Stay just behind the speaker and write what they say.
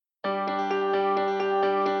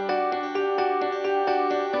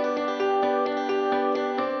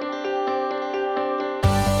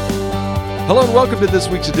Hello and welcome to this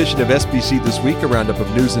week's edition of SBC This Week, a roundup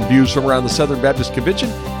of news and views from around the Southern Baptist Convention.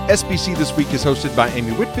 SBC This Week is hosted by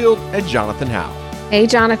Amy Whitfield and Jonathan Howe. Hey,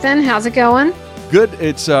 Jonathan. How's it going? Good.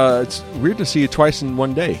 It's weird to see you twice in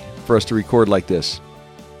one day for us to record like this.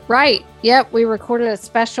 Right. Yep. We recorded a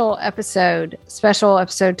special episode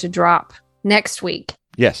to drop next week.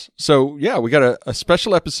 Yes. So, yeah, we got a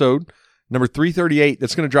special episode, number 338,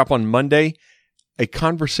 that's going to drop on Monday, a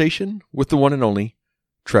conversation with the one and only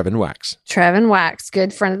Trevin Wax. Trevin Wax,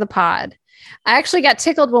 good friend of the pod. I actually got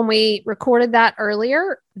tickled when we recorded that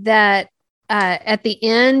earlier that at the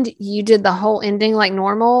end, you did the whole ending like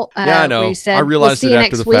normal. Yeah, I know. You said, I realized we'll it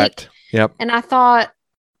after the fact. Yep. And I thought,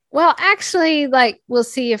 well, actually, like, we'll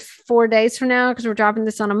see if 4 days from now, because we're dropping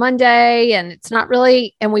this on a Monday and it's not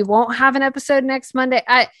really, and we won't have an episode next Monday.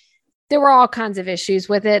 There were all kinds of issues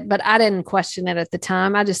with it, but I didn't question it at the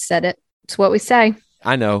time. I just said it. It's what we say.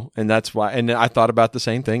 I know. And that's why. And I thought about the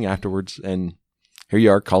same thing afterwards. And here you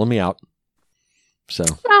are calling me out. So,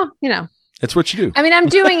 well, you know, it's what you do. I mean, I'm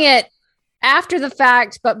doing it after the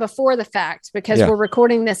fact, but before the fact, because we're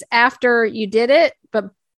recording this after you did it, but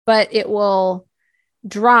it will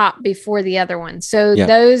drop before the other one. So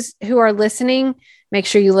those who are listening, make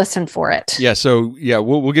sure you listen for it. Yeah. So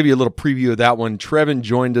we'll give you a little preview of that one. Trevin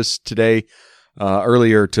joined us today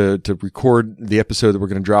earlier to record the episode that we're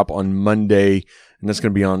going to drop on Monday, and that's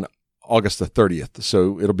going to be on August the 30th.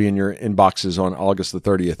 So it'll be in your inboxes on August the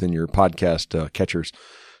 30th in your podcast catchers.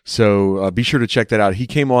 So be sure to check that out. He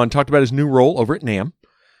came on, talked about his new role over at NAM.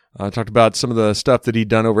 Talked about some of the stuff that he'd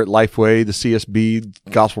done over at Lifeway, the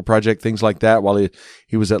CSB Gospel Project, things like that while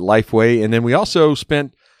he was at Lifeway. And then we also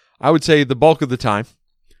spent, I would say, the bulk of the time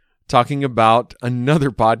talking about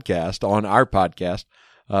another podcast on our podcast,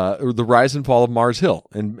 the rise and fall of Mars Hill.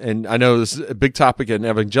 And I know this is a big topic in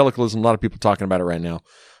evangelicalism. A lot of people talking about it right now.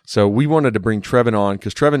 So we wanted to bring Trevin on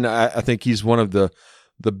because Trevin, I think he's one of the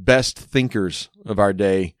best thinkers of our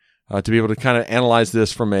day. To be able to kind of analyze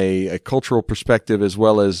this from a cultural perspective as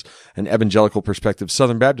well as an evangelical perspective,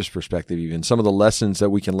 Southern Baptist perspective, even some of the lessons that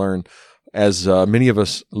we can learn as many of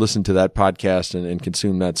us listen to that podcast and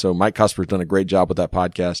consume that. So Mike Cosper's done a great job with that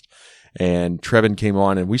podcast. And Trevin came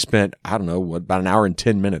on and we spent, I don't know, about an hour and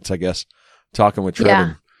 10 minutes, I guess, talking with Trevin.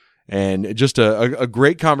 Yeah. And just a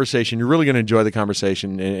great conversation. You're really going to enjoy the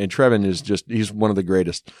conversation. And Trevin is he's one of the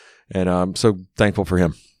greatest. And I'm so thankful for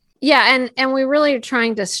him. Yeah. And we really are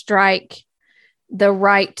trying to strike the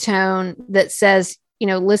right tone that says, you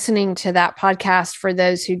know, listening to that podcast for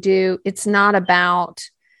those who do, it's not about,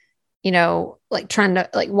 you know, like trying to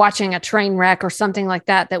like watching a train wreck or something like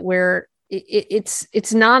that,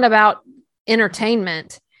 it's not about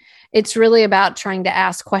entertainment. It's really about trying to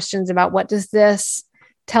ask questions about what does this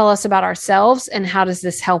tell us about ourselves and how does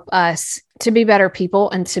this help us to be better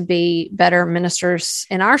people and to be better ministers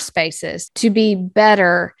in our spaces, to be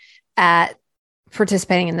better at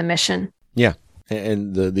participating in the mission. Yeah.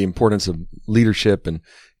 And the importance of leadership and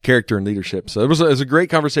character and leadership. So it was a great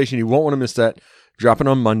conversation. You won't want to miss that. Dropping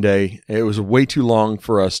on Monday. It was way too long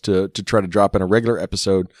for us to try to drop in a regular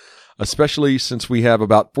episode, especially since we have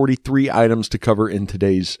about 43 items to cover in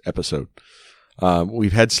today's episode.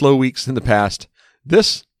 We've had slow weeks in the past.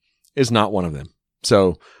 This is not one of them.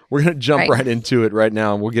 So we're going to jump right into it right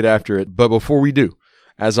now and we'll get after it. But before we do,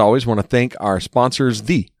 as always, want to thank our sponsors,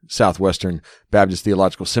 the Southwestern Baptist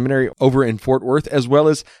Theological Seminary over in Fort Worth, as well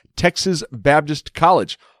as Texas Baptist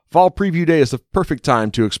College. Fall Preview Day is the perfect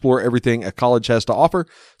time to explore everything a college has to offer.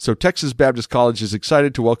 So Texas Baptist College is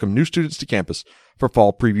excited to welcome new students to campus for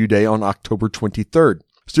Fall Preview Day on October 23rd.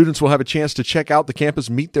 Students will have a chance to check out the campus,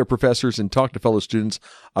 meet their professors, and talk to fellow students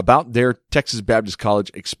about their Texas Baptist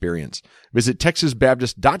College experience. Visit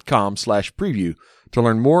texasbaptist.com/preview to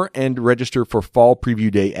learn more and register for Fall Preview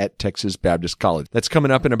Day at Texas Baptist College. That's coming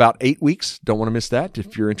up in about 8 weeks. Don't want to miss that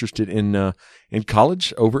if you're interested in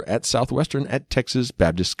college over at Southwestern at Texas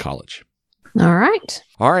Baptist College. All right.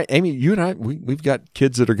 All right, Amy, you and I, we've got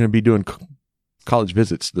kids that are going to be doing college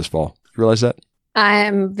visits this fall. You realize that? I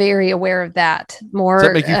am very aware of that. Does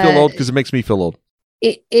that make you feel old? Because it makes me feel old.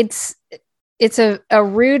 It's a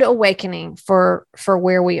rude awakening for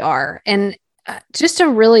where we are, and just a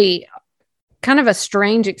really kind of a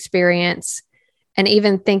strange experience. And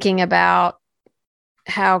even thinking about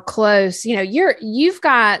how close, you know, you've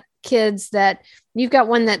got kids that you've got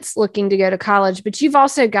one that's looking to go to college, but you've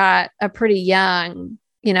also got a pretty young,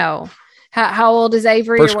 you know. How old is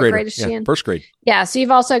Avery? First or what grader. grade is she in? First grade. Yeah. So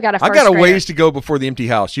you've also got a first I've got a grader. ways to go before the empty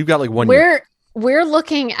house. You've got like 1 year. We're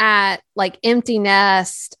looking at like empty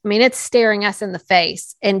nest. I mean, it's staring us in the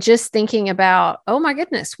face and just thinking about, oh my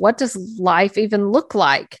goodness, what does life even look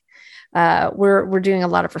like? We're doing a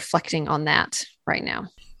lot of reflecting on that right now.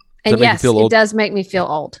 And yes, it does make me feel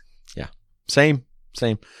old. Yeah. Same.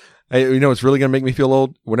 You know, it's really going to make me feel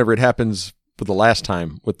old whenever it happens for the last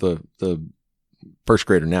time with the first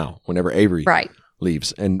grader now, whenever Avery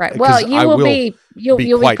leaves. And well, you'll be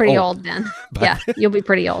pretty old then. Yeah, you'll be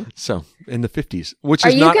pretty old. So in the 50s, which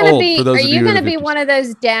is not old for those of you. Are you going to be one of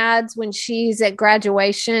those dads when she's at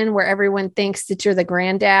graduation where everyone thinks that you're the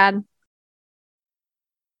granddad?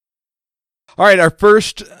 All right, our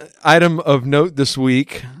first item of note this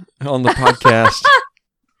week on the podcast.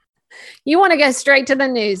 You want to go straight to the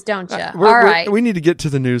news, don't you? All right. We need to get to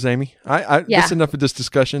the news, Amy. That's enough of this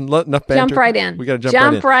discussion. Enough banter. Jump right in. We got to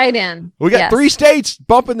jump right in. We got 3 states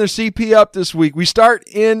bumping their CP up this week. We start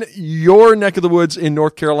in your neck of the woods in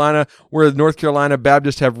North Carolina, where the North Carolina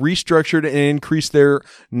Baptists have restructured and increased their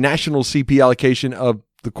national CP allocation of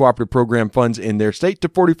the cooperative program funds in their state to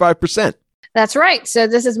 45%. That's right. So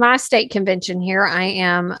this is my state convention here. I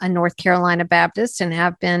am a North Carolina Baptist and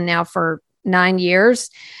have been now for 9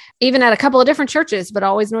 years. Even at a couple of different churches, but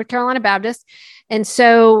always North Carolina Baptist. And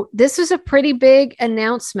so this was a pretty big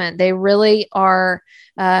announcement. They really are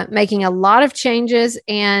making a lot of changes.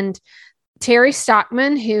 And Terry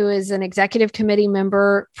Stockman, who is an executive committee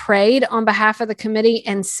member, prayed on behalf of the committee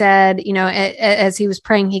and said, you know, as he was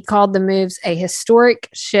praying, he called the moves a historic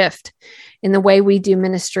shift in the way we do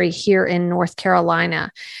ministry here in North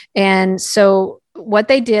Carolina. And so what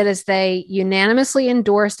they did is they unanimously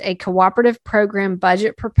endorsed a cooperative program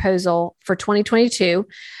budget proposal for 2022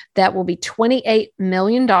 that will be $28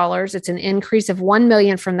 million. It's an increase of $1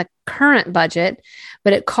 million from the current budget,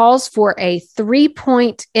 but it calls for a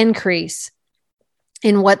 3-point increase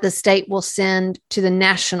in what the state will send to the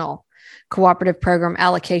national cooperative program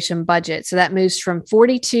allocation budget. So that moves from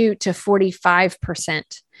 42 to 45%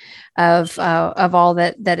 of all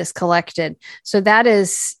that is collected. So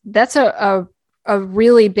that's a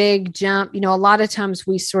really big jump. You know, a lot of times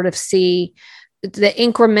we sort of see the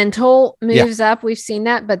incremental moves up. We've seen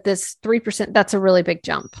that, but this 3%, that's a really big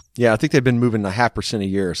jump. Yeah, I think they've been moving 0.5% a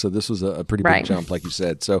year. So this was a pretty big jump, like you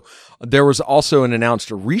said. So there was also an announced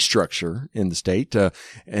restructure in the state,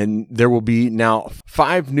 and there will be now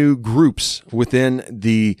 5 new groups within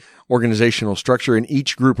the organizational structure, and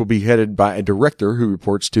each group will be headed by a director who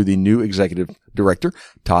reports to the new executive director,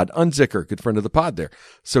 Todd Unzicker, good friend of the pod there.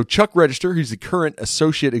 So Chuck Register, who's the current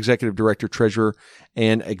associate executive director, treasurer,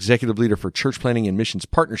 and executive leader for church planning and missions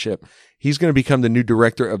partnership, he's going to become the new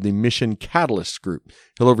director of the Mission Catalyst Group.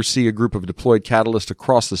 He'll oversee a group of deployed catalysts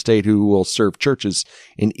across the state who will serve churches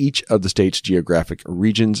in each of the state's geographic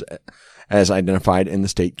regions as identified in the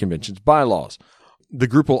state convention's bylaws. The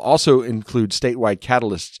group will also include statewide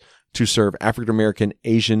catalysts to serve African American,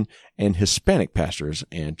 Asian, and Hispanic pastors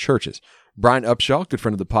and churches. Brian Upshaw, good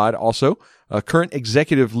friend of the pod, also a current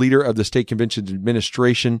executive leader of the State Convention's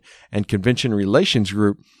Administration and Convention Relations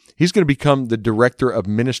Group. He's going to become the director of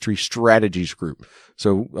Ministry Strategies Group.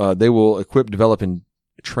 So they will equip, develop, and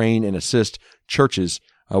train and assist churches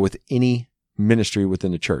with any ministry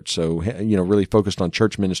within the church. So, you know, really focused on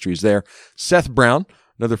church ministries there. Seth Brown,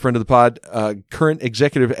 another friend of the pod, current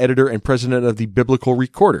executive editor and president of the Biblical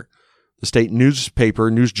Recorder, the state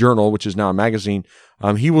newspaper, News Journal, which is now a magazine.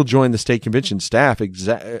 He will join the state convention staff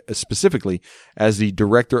specifically as the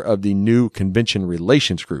director of the new convention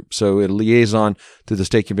relations group. So a liaison to the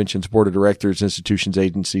state convention's board of directors, institutions,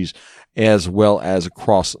 agencies, as well as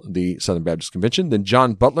across the Southern Baptist Convention. Then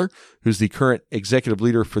John Butler, who's the current executive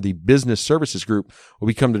leader for the business services group, will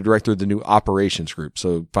become the director of the new operations group.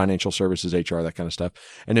 So financial services, HR, that kind of stuff.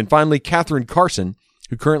 And then finally, Catherine Carson,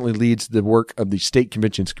 who currently leads the work of the state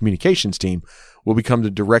convention's communications team, will become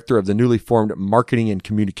the director of the newly formed marketing and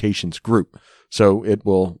communications group. So it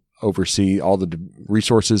will oversee all the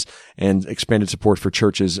resources and expanded support for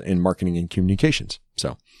churches in marketing and communications.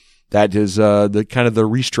 So that is the kind of the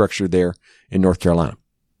restructure there in North Carolina.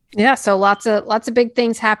 Yeah, so lots of big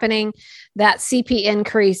things happening. That CP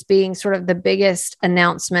increase being sort of the biggest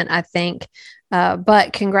announcement, I think.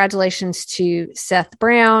 But congratulations to Seth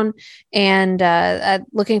Brown, and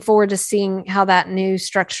looking forward to seeing how that new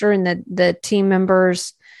structure and the team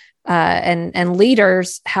members and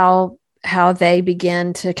leaders, how they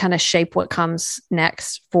begin to kind of shape what comes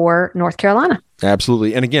next for North Carolina.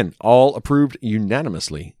 Absolutely. And again, all approved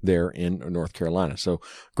unanimously there in North Carolina. So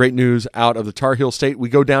great news out of the Tar Heel State. We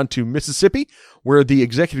go down to Mississippi, where the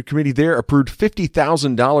executive committee there approved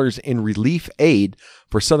 $50,000 in relief aid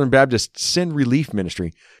for Southern Baptist Sin Relief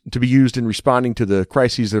Ministry to be used in responding to the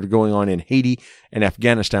crises that are going on in Haiti and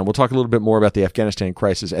Afghanistan. We'll talk a little bit more about the Afghanistan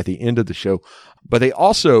crisis at the end of the show. But they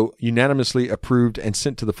also unanimously approved and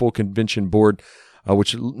sent to the full convention board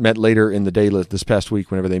which met later in the day this past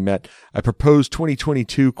week whenever they met, a proposed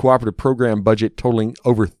 2022 cooperative program budget totaling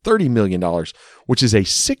over $30 million, which is a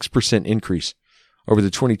 6% increase over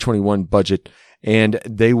the 2021 budget. And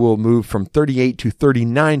they will move from 38 to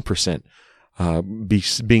 39%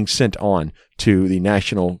 being sent on to the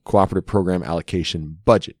National Cooperative Program Allocation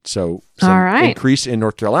Budget. So some increase in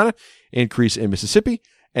North Carolina, increase in Mississippi,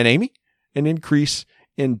 and Amy, an increase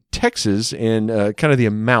in Texas in kind of the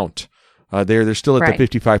amount there. They're still at the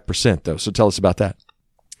 55% though. So tell us about that.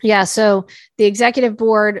 Yeah. So the executive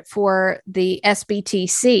board for the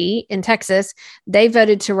SBTC in Texas, they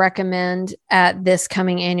voted to recommend at this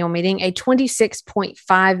coming annual meeting a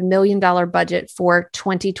 $26.5 million budget for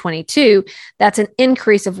 2022. That's an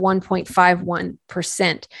increase of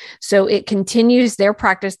 1.51%. So it continues their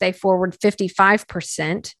practice. They forward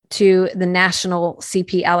 55% to the national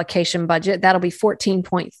CP allocation budget. That'll be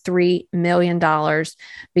 $14.3 million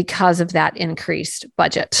because of that increased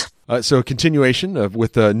budget. So a continuation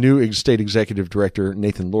with the new state executive director,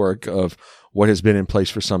 Nathan Lorick, of what has been in place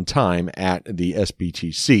for some time at the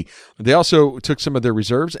SBTC. They also took some of their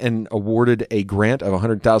reserves and awarded a grant of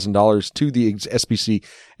 $100,000 to the SBC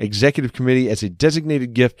Executive Committee as a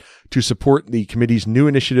designated gift to support the committee's new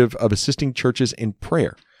initiative of assisting churches in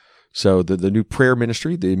prayer. So the new prayer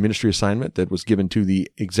ministry, the ministry assignment that was given to the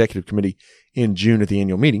Executive Committee in June at the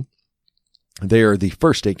annual meeting, they are the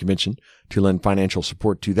first state convention to lend financial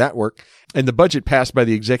support to that work. And the budget passed by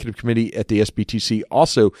the Executive Committee at the SBTC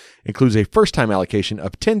also includes a first-time allocation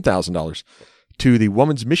of $10,000 to the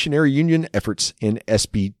Women's Missionary Union efforts in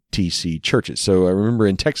SBTC churches. So I remember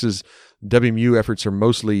in Texas, WMU efforts are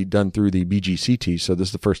mostly done through the BGCT. So this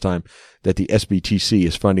is the first time that the SBTC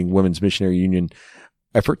is funding Women's Missionary Union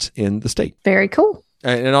efforts in the state. Very cool.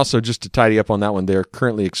 And also, just to tidy up on that one, they're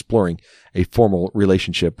currently exploring a formal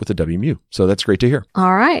relationship with the WMU. So that's great to hear.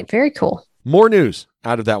 All right. Very cool. More news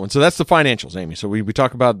out of that one. So that's the financials, Amy. So we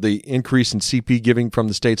talk about the increase in CP giving from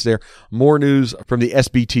the states there. More news from the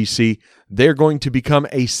SBTC. They're going to become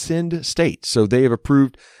a SEND state. So they have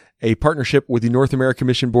approved a partnership with the North American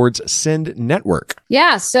Mission Board's SEND network.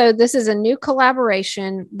 Yeah. So this is a new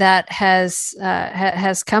collaboration that has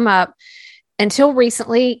come up. Until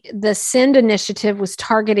recently, the SEND initiative was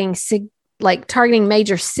targeting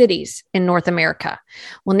major cities in North America.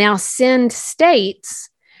 Well, now SEND states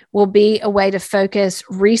will be a way to focus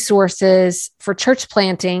resources for church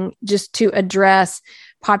planting, just to address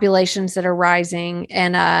populations that are rising.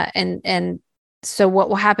 And so what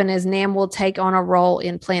will happen is NAM will take on a role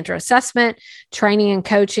in planter assessment, training and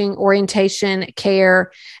coaching, orientation,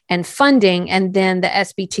 care, and funding. And then the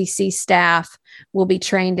SBTC staff will be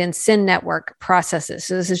trained in SEND network processes.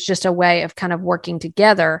 So this is just a way of kind of working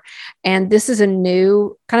together. And this is a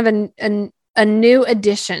new kind of a new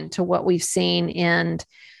addition to what we've seen in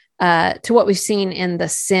the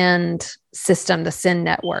SEND system, the SEND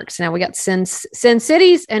networks. Now we got SEND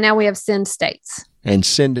cities, and now we have SEND states. And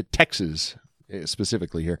SEND Texas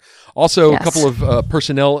specifically here. Also, yes. A couple of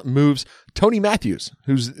personnel moves. Tony Matthews,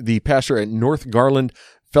 who's the pastor at North Garland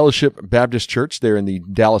Fellowship Baptist Church there in the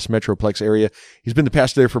Dallas Metroplex area. He's been the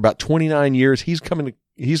pastor there for about 29 years. He's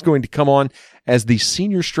going to come on as the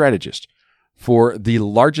senior strategist for the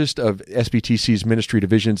largest of SBTC's ministry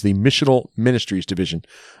divisions, the Missional Ministries Division,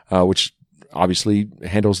 which obviously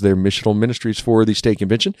handles their missional ministries for the state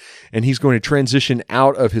convention. And he's going to transition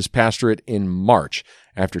out of his pastorate in March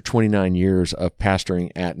after 29 years of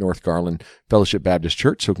pastoring at North Garland Fellowship Baptist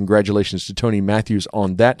Church. So congratulations to Tony Matthews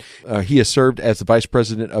on that. He has served as the vice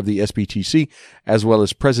president of the SBTC, as well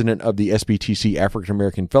as president of the SBTC African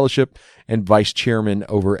American Fellowship and vice chairman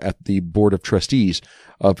over at the Board of Trustees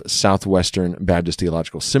of Southwestern Baptist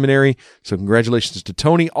Theological Seminary. So congratulations to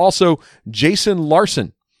Tony. Also, Jason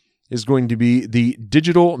Larson is going to be the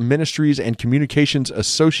Digital Ministries and Communications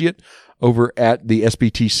Associate over at the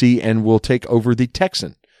SBTC and will take over the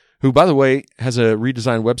Texan, who, by the way, has a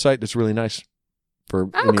redesigned website that's really nice.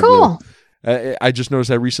 Cool. I just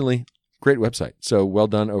noticed that recently. Great website. So well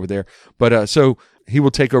done over there. But so he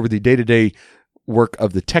will take over the day-to-day work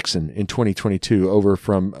of the Texan in 2022 over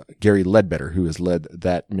from Gary Ledbetter, who has led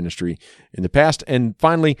that ministry in the past. And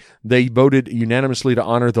finally, they voted unanimously to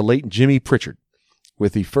honor the late Jimmy Pritchard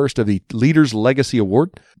with the first of the Leaders Legacy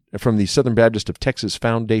Award from the Southern Baptist of Texas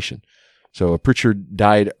Foundation. So Pritchard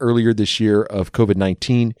died earlier this year of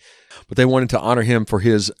COVID-19, but they wanted to honor him for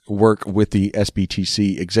his work with the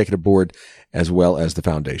SBTC Executive Board as well as the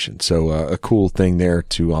foundation. So a cool thing there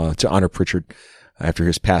to honor Pritchard after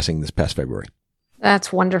his passing this past February.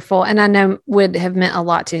 That's wonderful. And I know would have meant a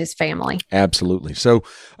lot to his family. Absolutely. So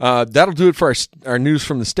that'll do it for our news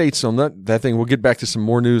from the States on that thing. We'll get back to some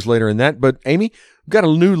more news later in that. But Amy, we've got a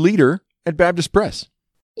new leader at Baptist Press.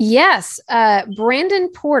 Yes. Brandon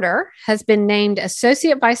Porter has been named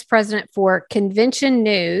Associate Vice President for Convention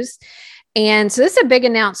News. And so this is a big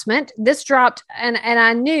announcement. This dropped, and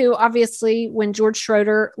I knew, obviously, when George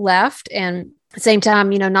Schroeder left, and at the same time,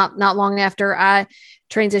 not long after I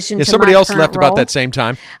transitioned to somebody my else current left role. about that same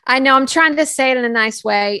time. I know. I'm trying to say it in a nice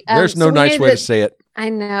way. There's no nice way to say it. I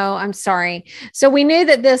know. I'm sorry. So we knew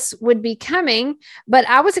that this would be coming, but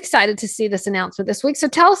I was excited to see this announcement this week. So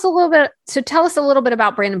tell us a little bit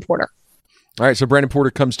about Brandon Porter. All right, so Brandon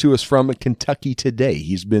Porter comes to us from Kentucky Today.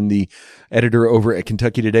 He's been the editor over at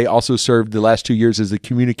Kentucky Today, also served the last 2 years as the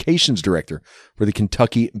communications director for the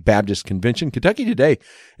Kentucky Baptist Convention. Kentucky Today,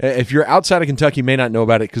 if you're outside of Kentucky, you may not know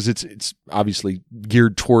about it because it's obviously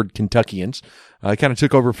geared toward Kentuckians. It kind of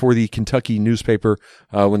took over for the Kentucky newspaper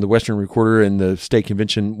when the Western Recorder and the state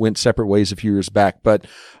convention went separate ways a few years back. But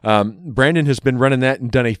Brandon has been running that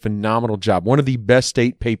and done a phenomenal job. One of the best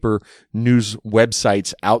state paper news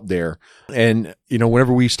websites out there. And,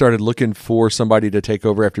 whenever we started looking for somebody to take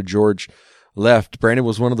over after George left, Brandon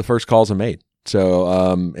was one of the first calls I made.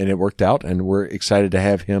 So, and it worked out, and we're excited to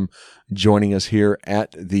have him joining us here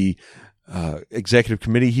at the executive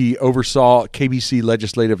committee. He oversaw KBC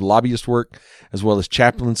legislative lobbyist work as well as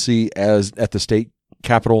chaplaincy at the state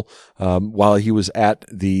capitol while he was at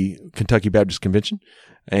the Kentucky Baptist Convention,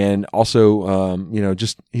 and also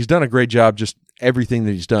he's done a great job. Just everything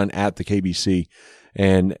that he's done at the KBC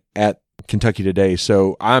and at Kentucky Today.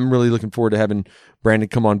 So I'm really looking forward to having Brandon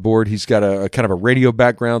come on board. He's got a kind of a radio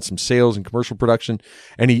background, some sales and commercial production,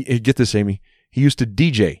 and he get this, Amy. He used to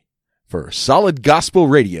DJ for Solid Gospel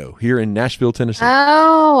Radio here in Nashville, Tennessee.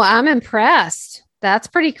 Oh, I'm impressed. That's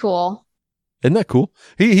pretty cool. Isn't that cool?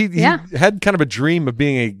 He had kind of a dream of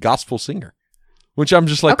being a gospel singer, which I'm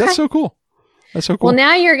just like, That's so cool. That's so cool. Well,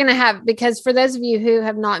 now you're going to have, because for those of you who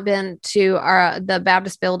have not been to the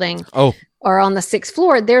Baptist building or on the 6th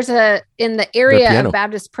floor, in the area of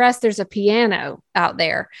Baptist Press, there's a piano out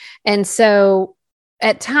there. And so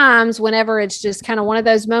at times, whenever it's just kind of one of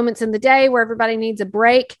those moments in the day where everybody needs a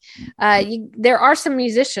break, there are some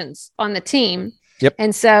musicians on the team. Yep.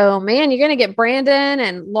 And so, man, you're going to get Brandon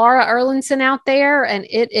and Laura Erlinson out there, and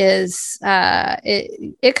it is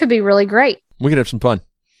it could be really great. We could have some fun.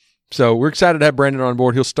 So we're excited to have Brandon on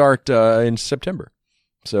board. He'll start in September.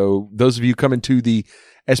 So those of you coming to the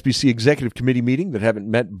SBC Executive Committee meeting that haven't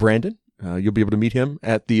met Brandon, you'll be able to meet him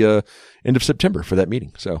at the end of September for that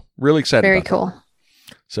meeting. So really excited. Very cool.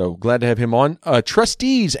 That. So glad to have him on.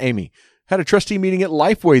 Trustees, Amy, had a trustee meeting at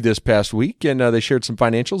Lifeway this past week, and they shared some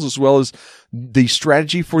financials as well as the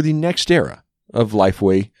strategy for the next era of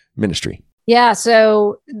Lifeway ministry. Yeah.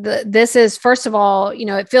 So this is, first of all,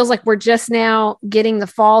 it feels like we're just now getting the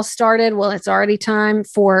fall started. Well, it's already time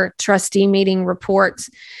for trustee meeting reports.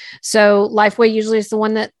 So Lifeway usually is the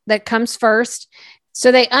one that comes first.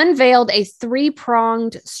 So they unveiled a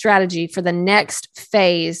 3-pronged strategy for the next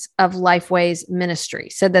phase of Lifeway's ministry.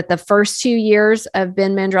 Said that the first 2 years of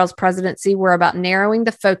Ben Mandrell's presidency were about narrowing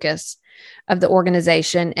the focus of the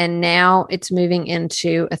organization, and now it's moving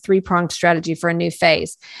into a 3-pronged strategy for a new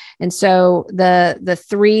phase. And so the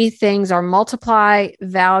 3 things are multiply,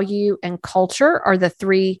 value, and culture are the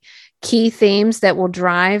 3 key themes that will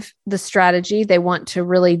drive the strategy. They want to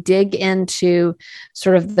really dig into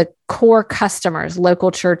sort of the core customers,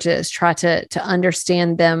 local churches, try to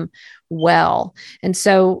understand them well. And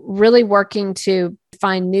so really working to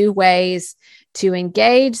find new ways to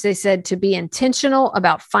engage. They said to be intentional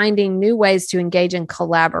about finding new ways to engage and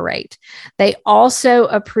collaborate. They also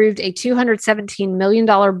approved a $217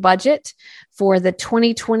 million budget for the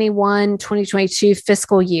 2021-2022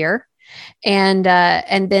 fiscal year, and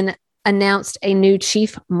then announced a new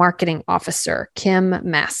chief marketing officer, Kim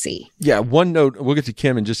Massey. Yeah, one note, we'll get to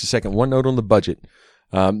Kim in just a second. One note on the budget.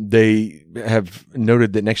 They have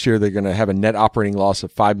noted that next year they're going to have a net operating loss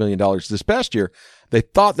of $5 million. This past year, they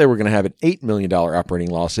thought they were going to have an $8 million operating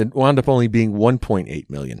loss. It wound up only being $1.8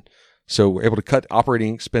 million. So we're able to cut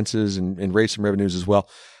operating expenses and raise some revenues as well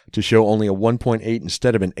to show only a 1.8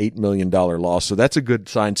 instead of an $8 million loss. So that's a good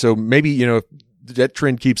sign. So maybe, if that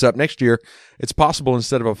trend keeps up next year, it's possible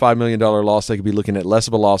instead of a $5 million loss, they could be looking at less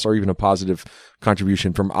of a loss or even a positive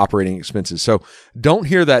contribution from operating expenses. So don't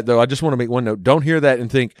hear that, though. I just want to make one note. Don't hear that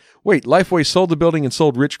and think, wait, Lifeway sold the building and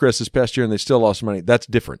sold Ridgecrest this past year and they still lost money. That's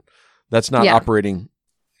different. That's not operating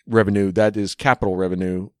revenue. That is capital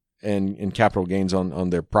revenue and capital gains on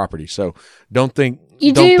their property. So don't think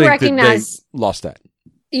that they lost that.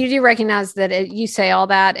 You do recognize that you say all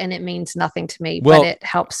that and it means nothing to me, but it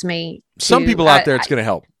helps me. Some people out there, it's going to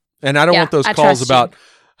help. And I don't want those calls about,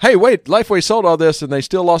 hey, wait, Lifeway sold all this and they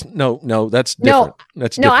still lost. No, that's different.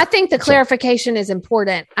 That's no. different. I think the clarification is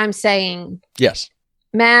important. I'm saying yes,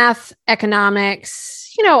 math,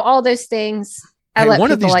 economics, all those things. I Hey, let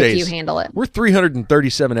one of people these like days- you handle it. we're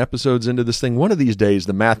 337 episodes into this thing. One of these days,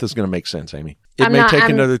 the math is going to make sense, Amy. It I'm may not- take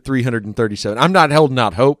I'm- another 337. I'm not holding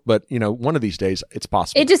out hope, but one of these days, it's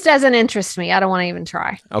possible. It just doesn't interest me. I don't want to even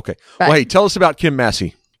try. Okay. But- Well, hey, tell us about Kim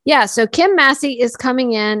Massey. Yeah. So Kim Massey is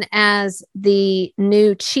coming in as the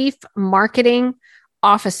new chief marketing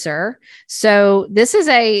officer. So this is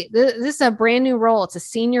a brand new role. It's a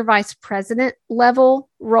senior vice president level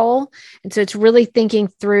role. And so it's really thinking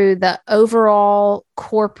through the overall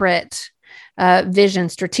corporate vision,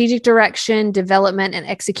 strategic direction, development, and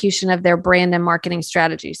execution of their brand and marketing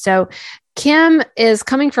strategy. So Kim is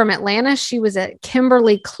coming from Atlanta. She was at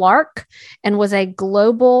Kimberly-Clark and was a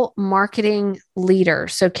global marketing leader.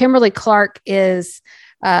 So Kimberly-Clark is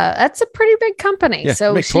that's a pretty big company. Yeah,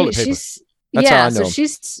 so make toilet paper. she's That's how I so know 'em.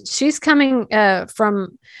 she's coming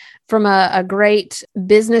from a great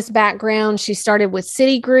business background. She started with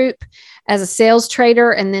Citigroup as a sales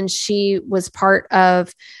trader, and then she was part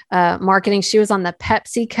of marketing. She was on the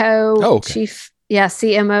PepsiCo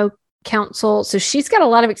CMO council. So she's got a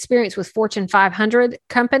lot of experience with Fortune 500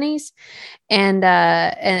 companies, and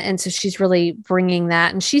so she's really bringing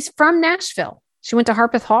that. And she's from Nashville. She went to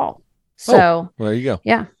Harpeth Hall. So Well, there you go.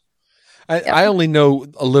 yeah. I only know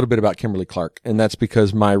a little bit about Kimberly-Clark, and that's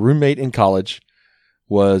because my roommate in college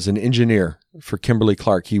was an engineer for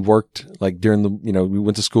Kimberly-Clark. He worked during we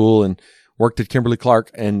went to school and worked at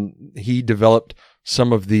Kimberly-Clark, and he developed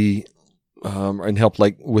some of the and helped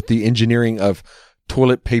with the engineering of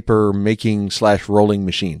toilet paper making / rolling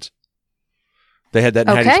machines. They had that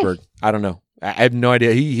in Okay. Hattiesburg. I don't know. I have no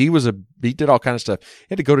idea. He did all kind of stuff. He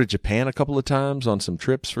had to go to Japan a couple of times on some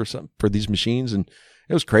trips for these machines, and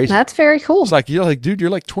it was crazy. That's very cool. It's dude,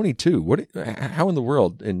 you're 22. How in the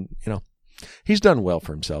world? And he's done well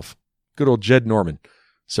for himself. Good old Jed Norman.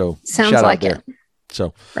 So Sounds shout like out there. it.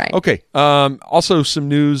 So Right. okay. Also some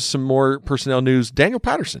news, some more personnel news. Daniel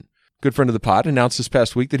Patterson, good friend of the pod, announced this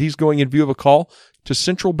past week that he's going in view of a call to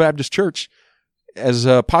Central Baptist Church as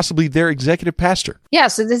possibly their executive pastor. Yeah,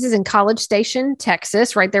 so this is in College Station,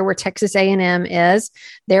 Texas, right there where Texas A&M is.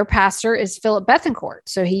 Their pastor is Philip Bethencourt.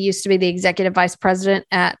 So he used to be the executive vice president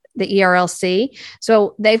at the ERLC.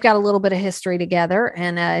 So they've got a little bit of history together,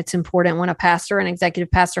 and it's important when a pastor and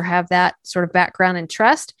executive pastor have that sort of background and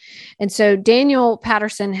trust. And so Daniel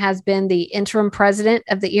Patterson has been the interim president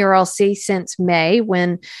of the ERLC since May,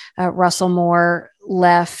 when Russell Moore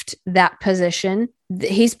left that position.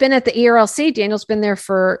 He's been at the ERLC. Daniel's been there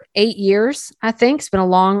for 8 years, I think. It's been a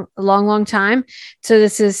long time. So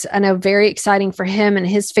this is, I know, very exciting for him and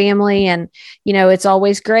his family. And, it's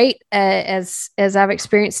always great as I've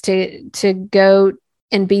experienced to go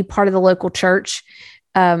and be part of the local church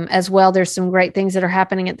as well. There's some great things that are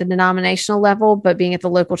happening at the denominational level, but being at the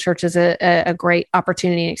local church is a great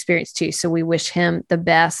opportunity and experience too. So we wish him the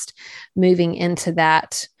best moving into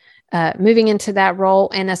that role,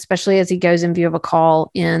 and especially as he goes in view of a call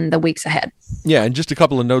in the weeks ahead. Yeah, and just a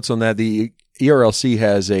couple of notes on that. The ERLC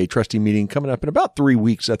has a trustee meeting coming up in about 3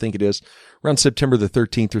 weeks, I think it is, around September the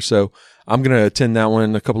 13th or so. I'm going to attend that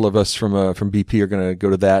one. A couple of us from BP are going to go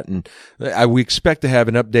to that, and we expect to have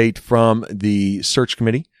an update from the search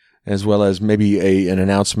committee, as well as maybe an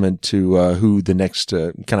announcement to who the next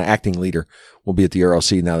kind of acting leader will be at the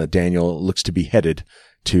ERLC now that Daniel looks to be headed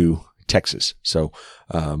to Texas. So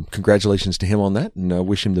congratulations to him on that, and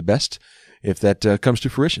wish him the best if that comes to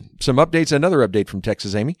fruition. Some updates, another update from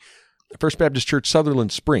Texas, Amy. First Baptist Church,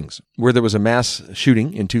 Sutherland Springs, where there was a mass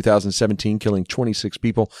shooting in 2017, killing 26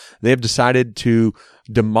 people. They have decided to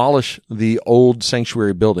demolish the old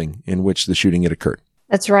sanctuary building in which the shooting had occurred.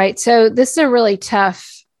 That's right. So this is a really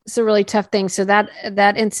tough thing. So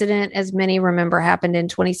that incident, as many remember, happened in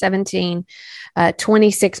 2017.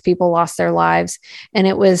 26 people lost their lives, and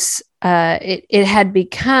it was it had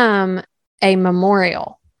become a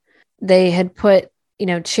memorial. They had put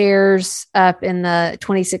chairs up in the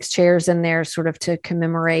 26 chairs in there sort of to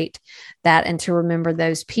commemorate that and to remember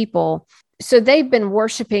those people. So they've been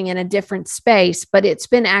worshiping in a different space, but it's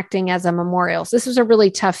been acting as a memorial. So this was a really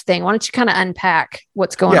tough thing. Why don't you kind of unpack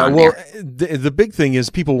what's going on there? The big thing is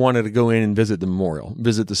people wanted to go in and visit the memorial,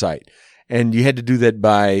 visit the site. And you had to do that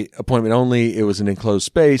by appointment only. It was an enclosed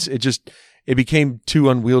space. It became too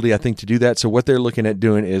unwieldy, I think, to do that. So what they're looking at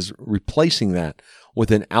doing is replacing that with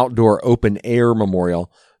an outdoor open air memorial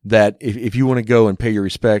that if you want to go and pay your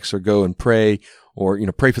respects or go and pray or,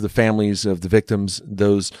 pray for the families of the victims,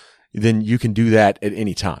 then you can do that at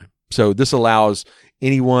any time. So this allows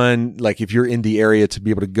anyone, like if you're in the area, to be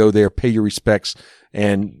able to go there, pay your respects,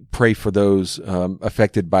 and pray for those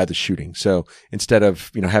affected by the shooting. So instead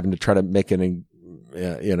of having to try to make an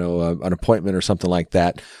appointment or something like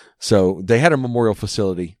that, so they had a memorial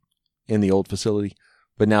facility in the old facility,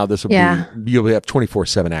 but now this will be, you'll have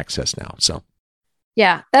 24/7 access now. So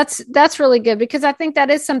yeah, that's really good, because I think that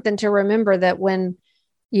is something to remember, that when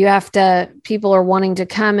people are wanting to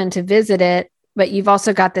come and to visit it, but you've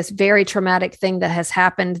also got this very traumatic thing that has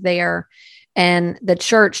happened there, and the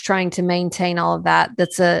church trying to maintain all of that.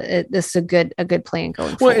 This is a good plan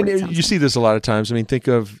going forward. Well, and you see this a lot of times. I mean, think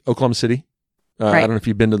of Oklahoma City. Right. I don't know if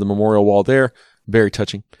you've been to the memorial wall there. Very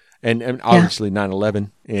touching. And obviously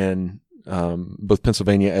 9/11 in both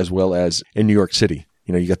Pennsylvania as well as in New York City.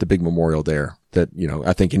 You got the big memorial there that,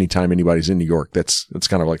 I think anytime anybody's in New York, that's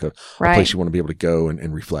kind of like a place you want to be able to go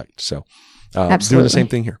and reflect. So doing the same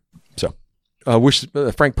thing here. So wish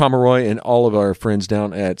Frank Pomeroy and all of our friends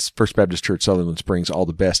down at First Baptist Church Sutherland Springs all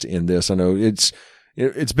the best in this. I know it's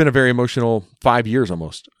been a very emotional 5 years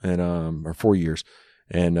almost, and or 4 years.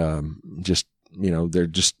 And just, they're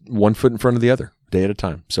just one foot in front of the other, day at a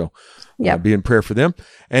time. So be in prayer for them.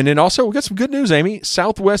 And then also we got some good news, Amy.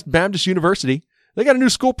 Southwest Baptist University, they got a new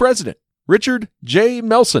school president, Richard J.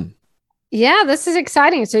 Melson. Yeah, this is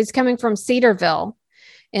exciting. So he's coming from Cedarville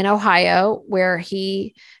in Ohio, where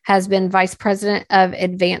he has been vice president of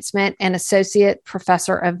advancement and associate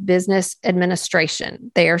professor of business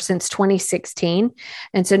administration there since 2016.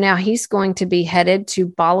 And so now he's going to be headed to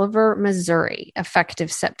Bolivar, Missouri,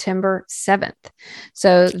 effective September 7th.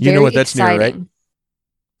 So you know what that's exciting.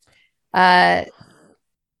 Near, right?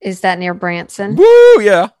 Is that near Branson? Woo!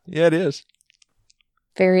 Yeah, it is.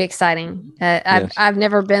 Very exciting. Yes. I've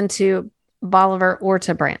never been to Bolivar or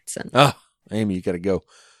to Branson. Oh, Amy, you got to go.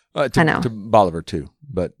 I know. To Bolivar too,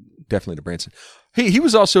 but definitely to Branson. He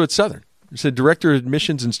was also at Southern. He said director of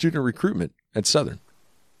admissions and student recruitment at Southern.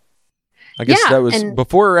 I guess that was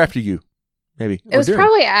before or after you, maybe. It was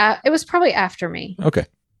probably after me. Okay,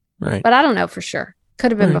 right. But I don't know for sure.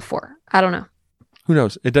 Could have been before. I don't know. Who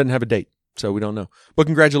knows? It doesn't have a date, so we don't know. But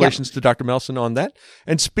congratulations to Dr. Melson on that.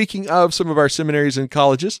 And speaking of some of our seminaries and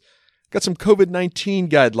colleges, got some COVID-19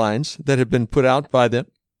 guidelines that have been put out by them.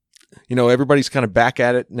 Everybody's kind of back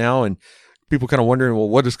at it now, and people kind of wondering, well,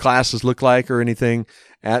 what does classes look like or anything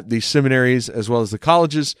at the seminaries as well as the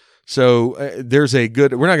colleges. So there's we're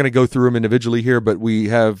not going to go through them individually here, but we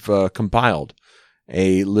have compiled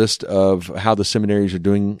a list of how the seminaries are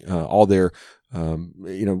doing, all their,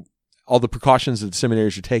 all the precautions that the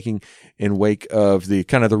seminaries are taking in wake of the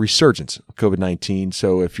kind of the resurgence of COVID-19.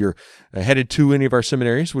 So if you're headed to any of our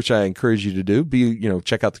seminaries, which I encourage you to do,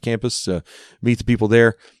 check out the campus, meet the people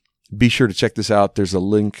there. Be sure to check this out. There's a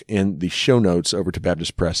link in the show notes over to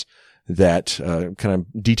Baptist Press that kind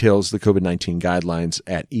of details the COVID-19 guidelines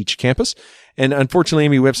at each campus. And unfortunately,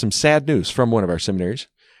 Amy, we have some sad news from one of our seminaries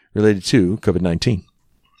related to COVID-19.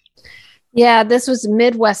 Yeah, this was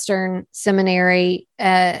Midwestern Seminary,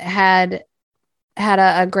 had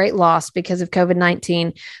a great loss because of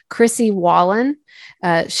COVID-19. Chrissy Wallen,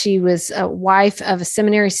 she was a wife of a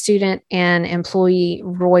seminary student and employee,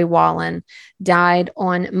 Roy Wallen, died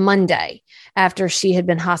on Monday after she had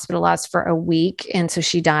been hospitalized for a week. And so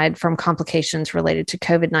she died from complications related to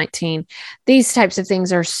COVID-19. These types of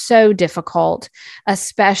things are so difficult,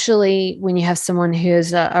 especially when you have someone who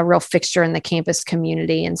is a real fixture in the campus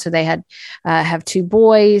community. And so they have two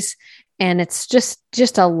boys, and it's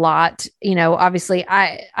just a lot. Obviously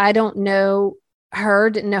I don't know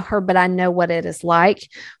her, but I know what it is like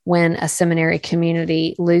when a seminary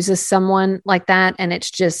community loses someone like that. And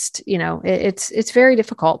it's just, it's very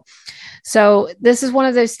difficult. So this is one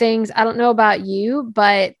of those things. I don't know about you,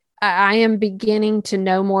 but I am beginning to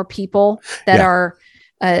know more people that are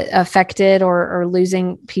affected or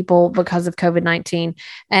losing people because of COVID-19.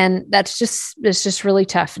 And it's just really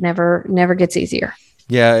tough. Never gets easier.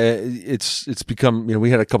 Yeah, it's become,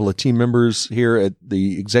 we had a couple of team members here at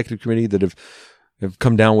the executive committee that have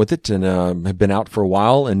come down with it and have been out for a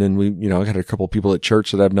while. And then I had a couple of people at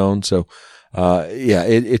church that I've known. So,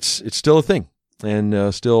 it's still a thing,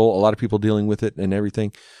 and still a lot of people dealing with it and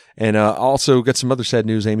everything. And also got some other sad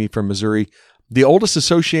news, Amy, from Missouri. The oldest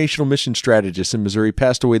associational mission strategist in Missouri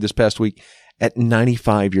passed away this past week at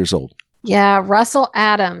 95 years old. Yeah, Russell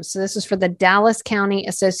Adams. So this is for the Dallas County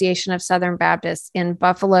Association of Southern Baptists in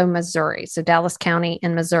Buffalo, Missouri. So Dallas County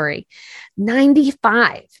in Missouri.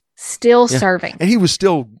 95. Still serving. And he was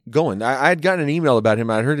still going. I had gotten an email about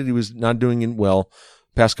him. I heard that he was not doing well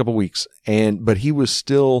past couple of weeks, but he was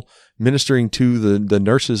still ministering to the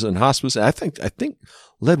nurses in hospice. I think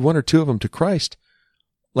led one or two of them to Christ,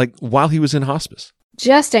 like while he was in hospice.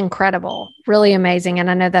 just incredible, really amazing. And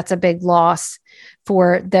I know that's a big loss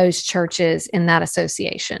for those churches in that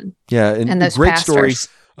association. Yeah, and those great pastors.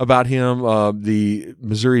 story about him. The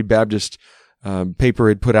Missouri Baptist paper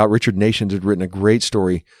had put out, Richard Nations had written a great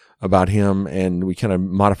story about him, and we kind of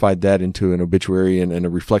modified that into an obituary and a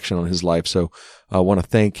reflection on his life. So I want to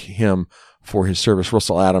thank him for his service.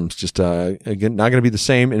 Russell Adams, just again, not going to be the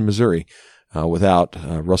same in Missouri without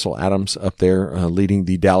Russell Adams up there leading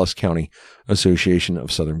the Dallas County Association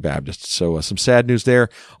of Southern Baptists. So some sad news there.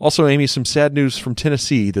 Also, Amy, some sad news from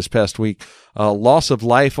Tennessee this past week. Loss of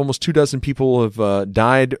life. Almost 24 people have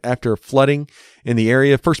died after flooding in the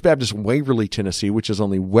area. First Baptist Waverly, Tennessee, which is on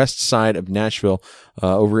the west side of Nashville,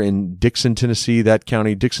 over in Dixon, Tennessee, that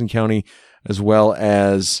county, Dixon County, as well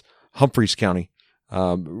as Humphreys County.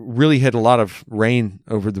 Really had a lot of rain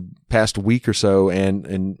over the past week or so,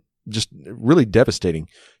 and just really devastating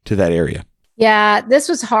to that area. Yeah, this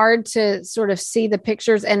was hard to sort of see the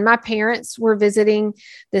pictures. And my parents were visiting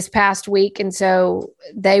this past week. And so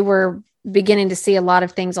they were beginning to see a lot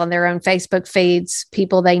of things on their own Facebook feeds,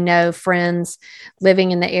 people they know, friends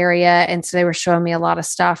living in the area. And so they were showing me a lot of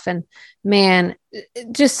stuff. And man,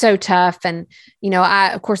 just so tough. And,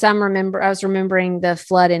 I was remembering the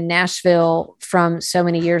flood in Nashville from so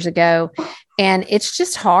many years ago. And it's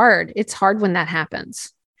just hard. It's hard when that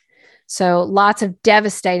happens. So lots of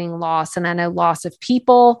devastating loss. And I know loss of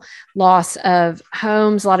people, loss of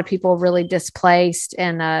homes, a lot of people really displaced,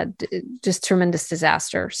 and just tremendous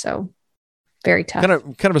disaster. So very tough.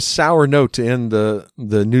 Kind of a sour note to end the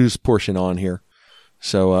news portion on here.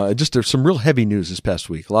 So just there's some real heavy news this past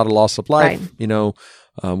week. A lot of loss of life.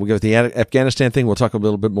 Right. We got the Afghanistan thing. We'll talk a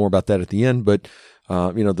little bit more about that at the end. But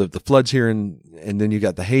the floods here, and then you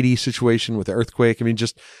got the Haiti situation with the earthquake. I mean,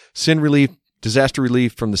 just sin relief, disaster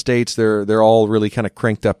relief from the states. They're all really kind of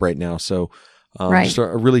cranked up right now. So just a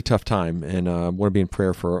really tough time, and want to be in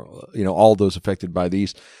prayer for all those affected by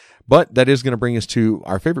these. But that is going to bring us to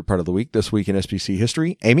our favorite part of the week, This Week in SBC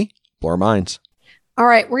History. Amy, blow our minds. All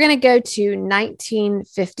right, we're going to go to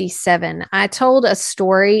 1957. I told a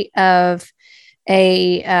story of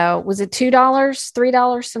was it $2,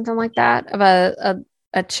 $3, something like that, of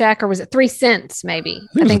a check, or was it 3 cents maybe?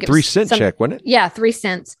 I think it was a 3 cent check, wasn't it? Yeah, 3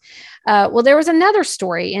 cents. Well, there was another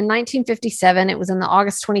story in 1957. It was in the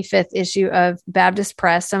August 25th issue of Baptist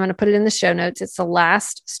Press. So I'm going to put it in the show notes. It's the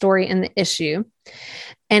last story in the issue.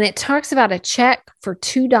 And it talks about a check for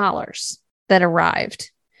 $2 that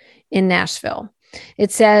arrived in Nashville.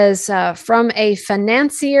 It says, from a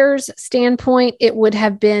financier's standpoint, it would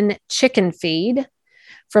have been chicken feed.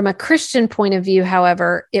 From a Christian point of view,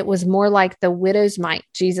 however, it was more like the widow's mite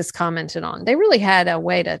Jesus commented on. They really had a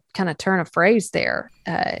way to kind of turn a phrase there.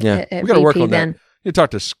 We got to work on that. You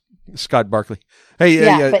talk to Scott Barkley.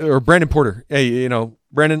 Hey, or Brandon Porter. Hey,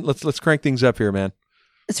 Brandon, let's crank things up here, man.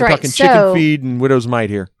 That's We're right. Talking chicken feed and widow's mite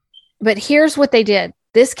here. But here's what they did.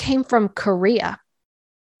 This came from Korea.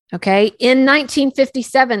 Okay, in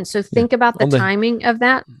 1957. So think about the timing of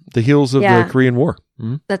that. The heels of the Korean War.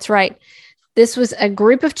 Mm-hmm. That's right. This was a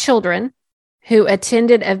group of children who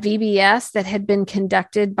attended a VBS that had been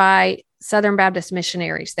conducted by Southern Baptist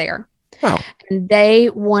missionaries there. Wow. And they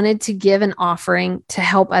wanted to give an offering to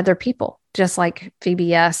help other people, just like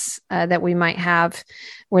VBS that we might have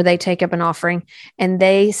where they take up an offering. And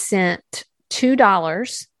they sent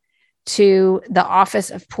 $2 to the office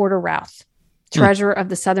of Porter Routh, treasurer of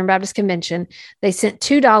the Southern Baptist Convention. They sent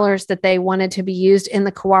 $2 that they wanted to be used in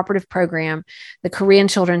the cooperative program. The Korean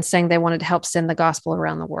children saying they wanted to help send the gospel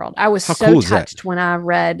around the world. I was so touched when I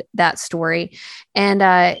read that story. And,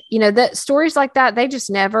 that stories like that, they just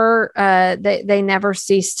never, they never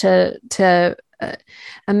cease to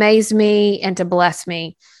amaze me and to bless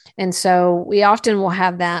me. And so we often will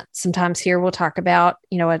have that sometimes here. We'll talk about,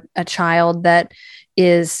 a child that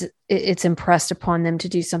it's impressed upon them to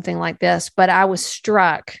do something like this. But I was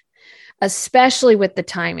struck, especially with the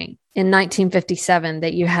timing in 1957,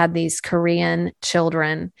 that you had these Korean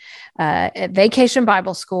children at Vacation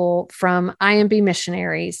Bible School from IMB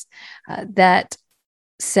missionaries that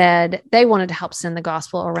said they wanted to help send the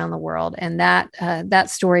gospel around the world. And that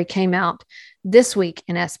story came out this week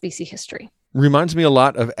in SBC history. Reminds me a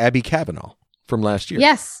lot of Abby Kavanaugh from last year.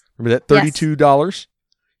 Yes. Remember that $32? Yes.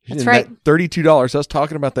 That's right. That $32. Us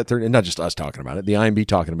talking about that, and not just us talking about it, the IMB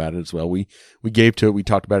talking about it as well. We gave to it. We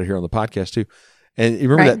talked about it here on the podcast too. And you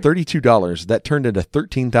remember that $32, that turned into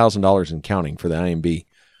 $13,000 in counting for the IMB,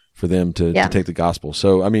 for them to take the gospel.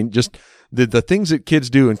 So, I mean, just the things that kids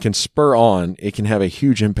do and can spur on, it can have a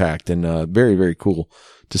huge impact, and very, very cool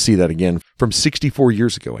to see that again from 64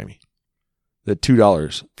 years ago, Amy. That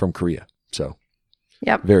 $2 from Korea. So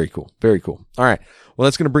Yep. Very cool. Very cool. All right. Well,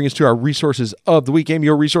 that's going to bring us to our resources of the week. Amy,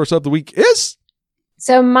 your resource of the week is?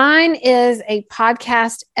 So mine is a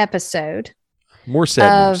podcast episode. More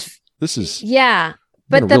sad news. This is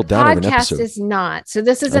but the podcast podcast is not. So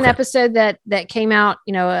this is an episode that came out,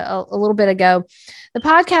 a little bit ago. The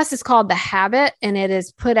podcast is called The Habit, and it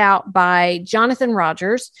is put out by Jonathan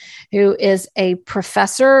Rogers, who is a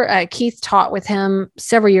professor. Keith taught with him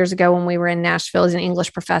several years ago when we were in Nashville as an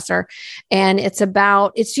English professor. And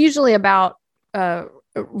it's usually about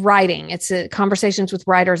writing. It's conversations with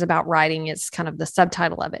writers about writing. It's kind of the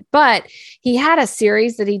subtitle of it. But he had a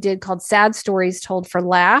series that he did called Sad Stories Told for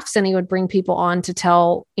Laughs, and he would bring people on to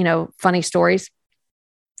tell, funny stories.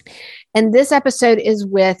 And this episode is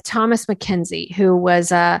with Thomas McKenzie, who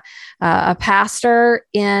was a pastor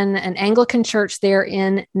in an Anglican church there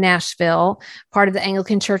in Nashville, part of the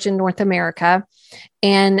Anglican Church in North America.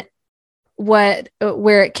 And where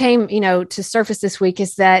it came, to surface this week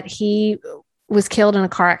is that he was killed in a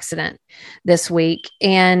car accident this week,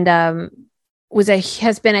 and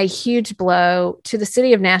has been a huge blow to the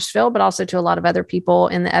city of Nashville, but also to a lot of other people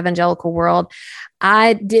in the evangelical world.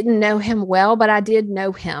 I didn't know him well, but I did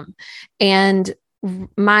know him, and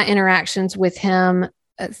my interactions with him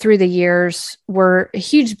through the years were a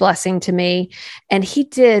huge blessing to me. And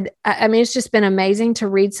it's just been amazing to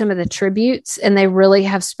read some of the tributes, and they really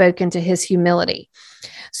have spoken to his humility.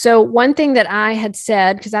 So one thing that I had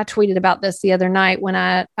said, because I tweeted about this the other night when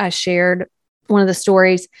I shared one of the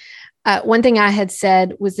stories, one thing I had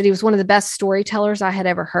said was that he was one of the best storytellers I had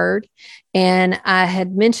ever heard. And I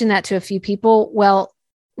had mentioned that to a few people. Well,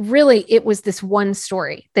 really, it was this one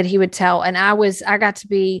story that he would tell. And I got to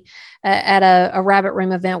be at a Rabbit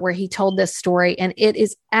Room event where he told this story, and it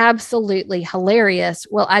is absolutely hilarious.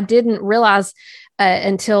 Well, I didn't realize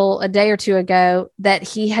until a day or two ago that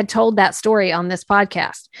he had told that story on this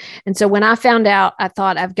podcast. And so when I found out, I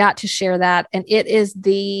thought I've got to share that. And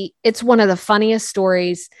it's one of the funniest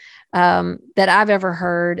stories that I've ever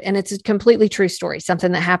heard. And it's a completely true story,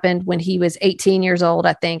 something that happened when he was 18 years old.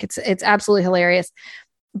 I think it's absolutely hilarious,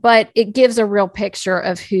 but it gives a real picture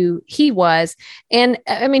of who he was. And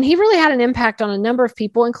he really had an impact on a number of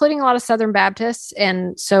people, including a lot of Southern Baptists.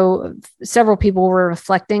 And so several people were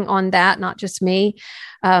reflecting on that, not just me.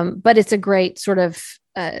 But it's a great sort of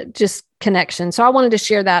just connection. So I wanted to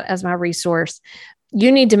share that as my resource. You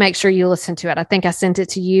need to make sure you listen to it. I think I sent it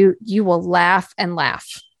to you. You will laugh and laugh.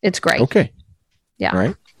 It's great. Okay. Yeah. All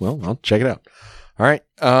right. Well, I'll check it out. All right.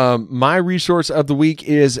 My resource of the week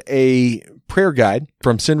is a prayer guide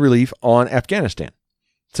from Send Relief on Afghanistan.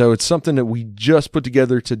 So it's something that we just put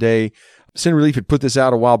together today. Send Relief had put this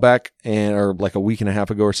out a while back, or like a week and a half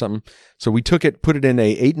ago or something. So we took it, put it in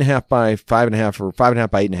a 8.5 by 5.5 or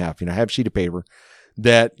 5.5 by 8.5, half sheet of paper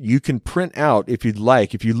that you can print out if you'd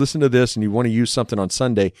like. If you listen to this and you want to use something on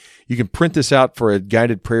Sunday, you can print this out for a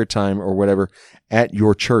guided prayer time or whatever at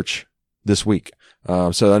your church this week.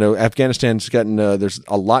 So I know Afghanistan's gotten, there's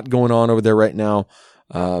a lot going on over there right now.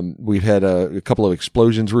 We've had a couple of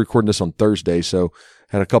explosions. We're recording this on Thursday, so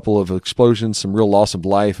had a couple of explosions, some real loss of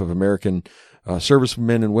life of American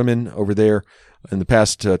servicemen and women over there in the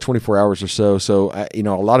past 24 hours or so. So, a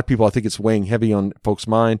lot of people, I think it's weighing heavy on folks'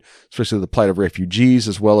 mind, especially the plight of refugees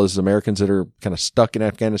as well as Americans that are kind of stuck in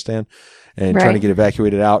Afghanistan and trying to get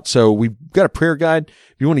evacuated out. So we've got a prayer guide.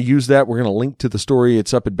 If you want to use that, we're going to link to the story.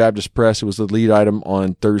 It's up at Baptist Press. It was the lead item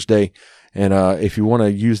on Thursday. And if you want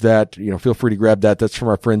to use that, feel free to grab that. That's from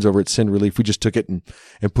our friends over at Send Relief. We just took it and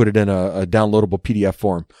put it in a downloadable PDF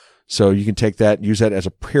form. So you can take that, use that as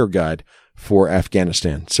a prayer guide for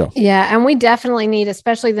Afghanistan. So yeah, and we definitely need,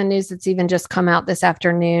 especially the news that's even just come out this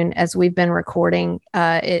afternoon as we've been recording.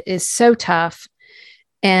 It is so tough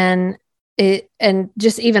and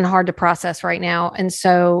just even hard to process right now. And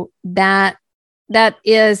so that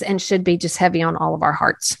is and should be just heavy on all of our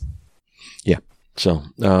hearts. Yeah. So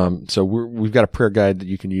we've got a prayer guide that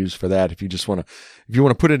you can use for that. If you want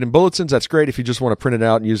to put it in bulletins, that's great. If you just want to print it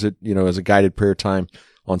out and use it, as a guided prayer time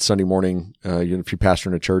on Sunday morning, if you're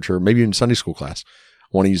pastoring a church or maybe in Sunday school class,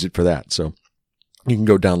 want to use it for that. So you can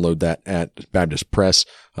go download that at Baptist Press.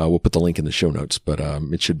 We'll put the link in the show notes, but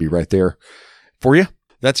it should be right there for you.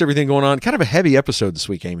 That's everything going on. Kind of a heavy episode this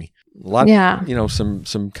week, Amy. A lot,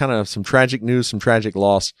 some tragic news, some tragic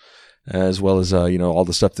loss, as well as, all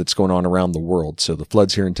the stuff that's going on around the world. So the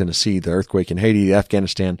floods here in Tennessee, the earthquake in Haiti,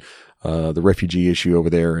 Afghanistan, the refugee issue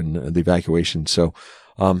over there and the evacuation. So,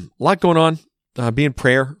 a lot going on. Be in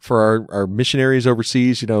prayer for our missionaries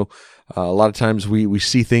overseas. A lot of times we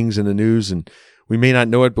see things in the news and we may not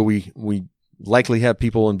know it, but we likely have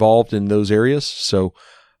people involved in those areas. So,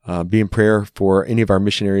 be in prayer for any of our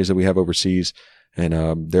missionaries that we have overseas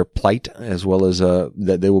and their plight, as well as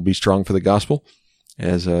that they will be strong for the gospel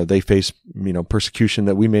as they face persecution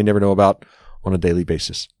that we may never know about on a daily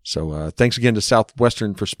basis. So thanks again to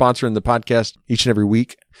Southwestern for sponsoring the podcast each and every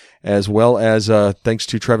week, as well as thanks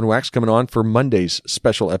to Trevin Wax coming on for Monday's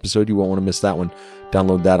special episode. You won't want to miss that one.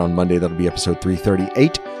 Download that on Monday. That'll be episode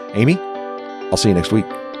 338. Amy, I'll see you next week.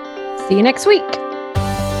 See you next week.